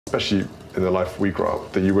especially in the life we grow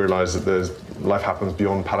up, that you realise that life happens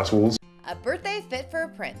beyond palace walls. A birthday fit for a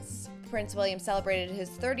prince. Prince William celebrated his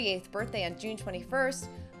 38th birthday on June 21st,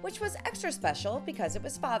 which was extra special because it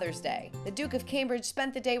was Father's Day. The Duke of Cambridge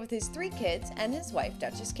spent the day with his 3 kids and his wife,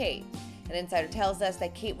 Duchess Kate. An insider tells us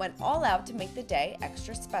that Kate went all out to make the day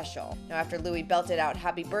extra special. Now, after Louis belted out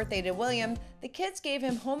happy birthday to William, the kids gave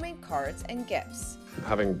him homemade cards and gifts.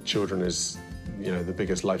 Having children is, the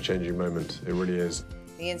biggest life-changing moment. It really is.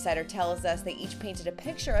 The insider tells us they each painted a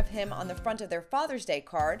picture of him on the front of their Father's Day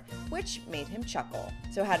card, which made him chuckle.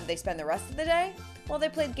 So how did they spend the rest of the day? Well, they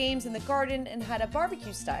played games in the garden and had a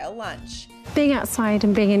barbecue-style lunch. Being outside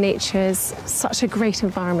and being in nature is such a great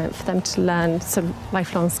environment for them to learn some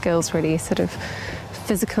lifelong skills, really, sort of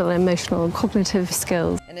physical, emotional, cognitive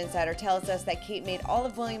skills. An insider tells us that Kate made all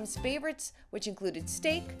of William's favorites, which included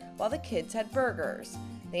steak, while the kids had burgers.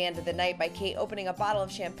 They ended the night by Kate opening a bottle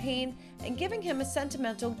of champagne and giving him a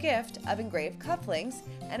sentimental gift of engraved cufflinks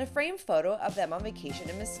and a framed photo of them on vacation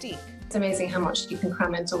in Mystique. It's amazing how much you can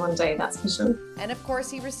cram into one day, that's for sure. And of course,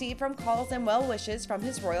 he received phone calls and well wishes from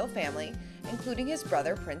his royal family, including his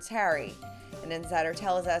brother, Prince Harry. An insider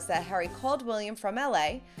tells us that Harry called William from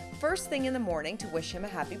LA first thing in the morning to wish him a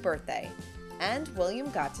happy birthday. And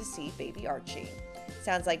William got to see baby Archie.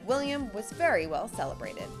 Sounds like William was very well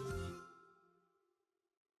celebrated.